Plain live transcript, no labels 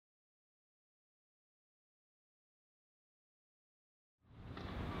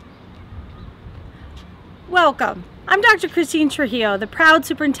Welcome. I'm Dr. Christine Trujillo, the proud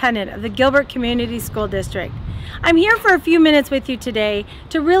superintendent of the Gilbert Community School District. I'm here for a few minutes with you today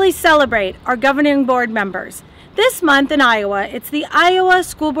to really celebrate our governing board members. This month in Iowa, it's the Iowa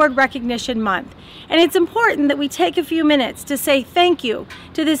School Board Recognition Month, and it's important that we take a few minutes to say thank you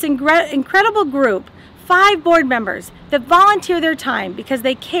to this incredible group, 5 board members that volunteer their time because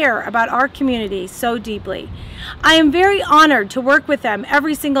they care about our community so deeply. I am very honored to work with them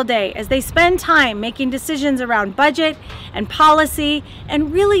every single day as they spend time making decisions around budget and policy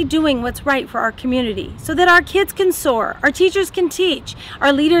and really doing what's right for our community so that our kids can soar, our teachers can teach,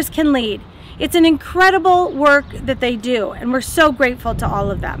 our leaders can lead. It's an incredible work that they do, and we're so grateful to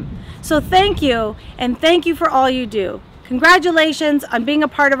all of them. So thank you, and thank you for all you do. Congratulations on being a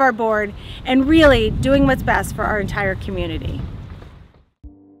part of our board and really doing what's best for our entire community.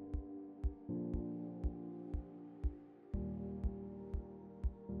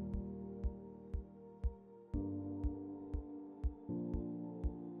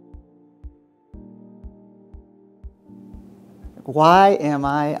 Why am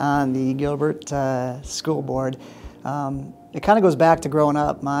I on the Gilbert School Board? It kind of goes back to growing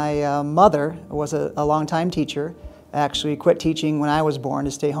up. My mother was a longtime teacher. Actually quit teaching when I was born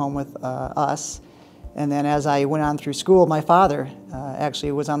to stay home with us. And then as I went on through school, my father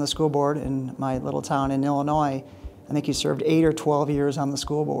actually was on the school board in my little town in Illinois. I think he served 8 or 12 years on the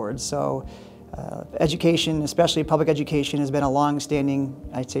school board. So education, especially public education, has been a long-standing,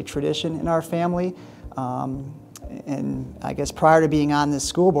 I'd say, tradition in our family. And I guess prior to being on this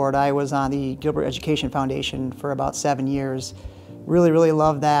school board, I was on the Gilbert Education Foundation for about 7 years. Really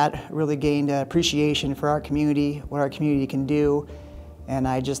loved that, really gained appreciation for our community, what our community can do, and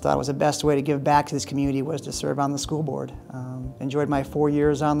I just thought it was the best way to give back to this community was to serve on the school board. Enjoyed my 4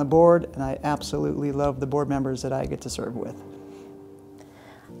 years on the board, and I absolutely love the board members that I get to serve with.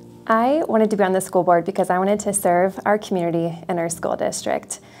 I wanted to be on the school board because I wanted to serve our community and our school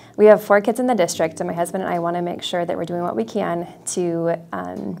district. We have 4 kids in the district, and my husband and I want to make sure that we're doing what we can to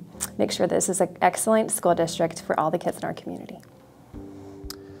make sure this is an excellent school district for all the kids in our community.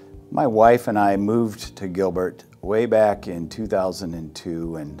 My wife and I moved to Gilbert way back in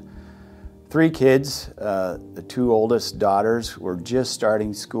 2002, and 3 kids, the 2 oldest daughters were just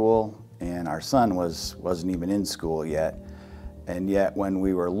starting school, and our son wasn't even in school yet. And yet when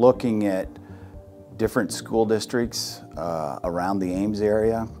we were looking at different school districts around the Ames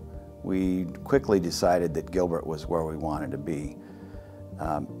area, we quickly decided that Gilbert was where we wanted to be.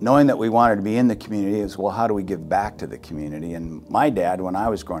 Knowing that we wanted to be in the community is, well, how do we give back to the community? And my dad, when I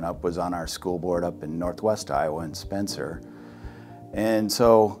was growing up, was on our school board up in Northwest Iowa in Spencer. And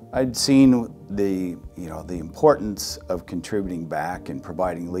so I'd seen the importance of contributing back and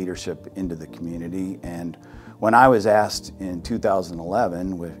providing leadership into the community. And when I was asked in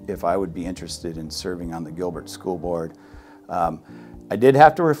 2011 if I would be interested in serving on the Gilbert School Board, I did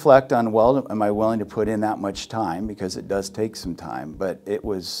have to reflect on, well, am I willing to put in that much time, because it does take some time, but it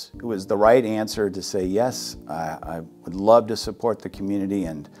was the right answer to say yes. I would love to support the community,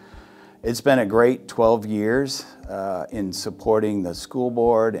 and it's been a great 12 years in supporting the school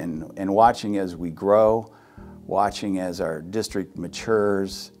board and watching as we grow, watching as our district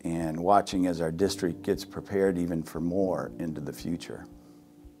matures, and watching as our district gets prepared even for more into the future.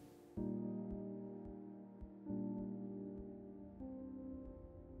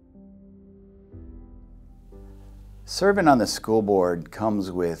 Serving on the school board comes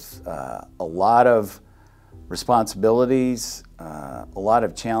with a lot of responsibilities, a lot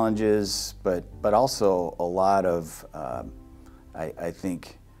of challenges, but also a lot of, I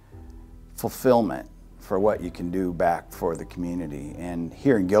think, fulfillment for what you can do back for the community. And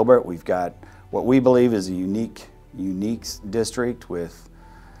here in Gilbert, we've got what we believe is a unique district with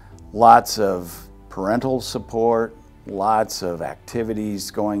lots of parental support, lots of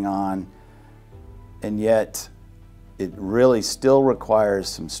activities going on, and yet it really still requires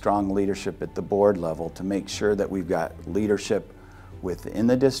some strong leadership at the board level to make sure that we've got leadership within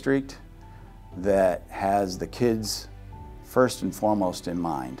the district that has the kids first and foremost in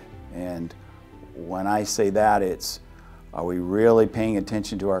mind. And when I say that, it's, are we really paying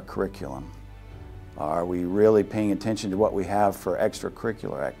attention to our curriculum? Are we really paying attention to what we have for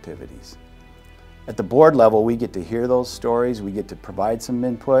extracurricular activities? At the board level, we get to hear those stories, we get to provide some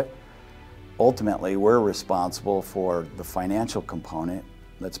input. Ultimately, we're responsible for the financial component.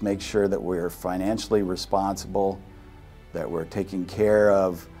 Let's make sure that we're financially responsible, that we're taking care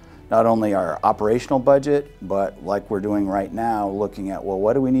of not only our operational budget, but like we're doing right now, looking at, well,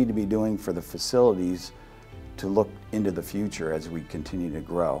 what do we need to be doing for the facilities to look into the future as we continue to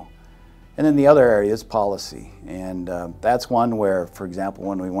grow. And then the other area is policy. And that's one where, for example,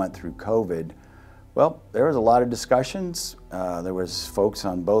 when we went through COVID, Well, there was a lot of discussions. There was folks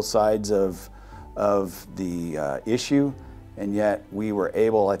on both sides of the issue, and yet we were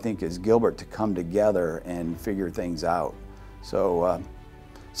able, I think, as Gilbert, to come together and figure things out. So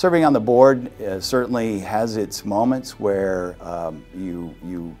serving on the board certainly has its moments where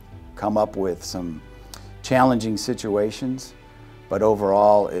you come up with some challenging situations, but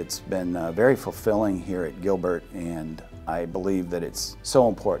overall it's been very fulfilling here at Gilbert, and I believe that it's so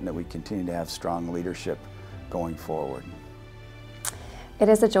important that we continue to have strong leadership going forward. It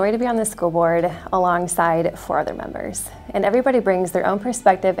is a joy to be on the school board alongside 4 other members, and everybody brings their own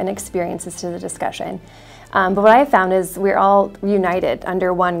perspective and experiences to the discussion. But what I found is we're all united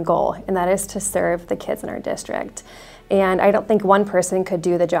under one goal, and that is to serve the kids in our district. And I don't think one person could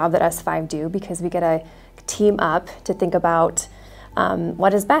do the job that us 5 do, because we get to team up to think about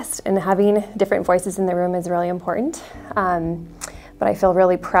what is best, and having different voices in the room is really important. But I feel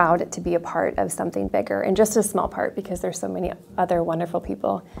really proud to be a part of something bigger, and just a small part, because there's so many other wonderful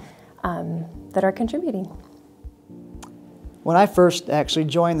people that are contributing. When I first actually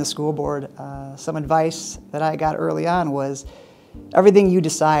joined the school board, some advice that I got early on was, everything you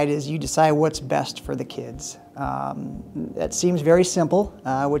decide is you decide what's best for the kids. That seems very simple,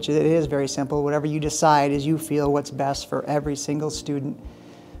 which it is very simple. Whatever you decide is you feel what's best for every single student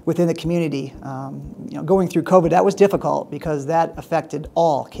within the community. You know, going through COVID, that was difficult because that affected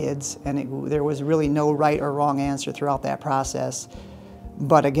all kids, and there was really no right or wrong answer throughout that process.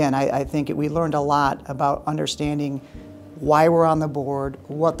 But again, I think we learned a lot about understanding why we're on the board,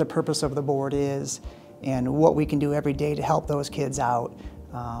 what the purpose of the board is, and what we can do every day to help those kids out.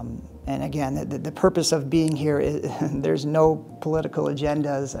 And again, the purpose of being here is there's no political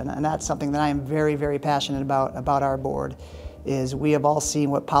agendas, and that's something that I am very, very passionate about our board, is we have all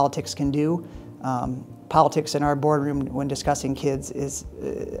seen what politics can do. Politics in our boardroom when discussing kids is,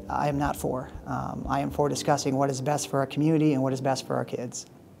 I am not for. I am for discussing what is best for our community and what is best for our kids.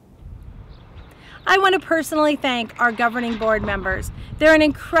 I want to personally thank our governing board members. They're an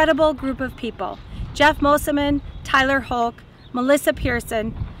incredible group of people. Jeff Moseman, Tyler Hulk, Melissa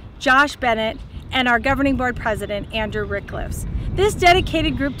Pearson, Josh Bennett, and our governing board president, Andrew Rickliffs. This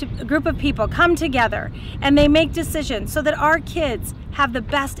dedicated group of people come together and they make decisions so that our kids have the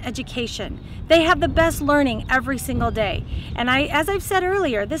best education. They have the best learning every single day. And as I've said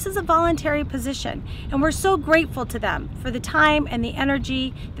earlier, this is a voluntary position, and we're so grateful to them for the time and the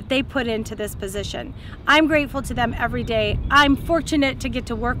energy that they put into this position. I'm grateful to them every day. I'm fortunate to get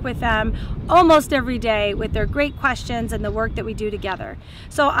to work with them almost every day with their great questions and the work that we do together.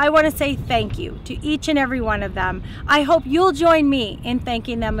 So I want to say thank you to each and every one of them. I hope you'll join me in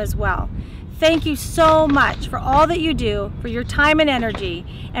thanking them as well. Thank you so much for all that you do, for your time and energy,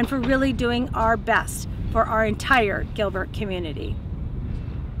 and for really doing our best for our entire Gilbert community.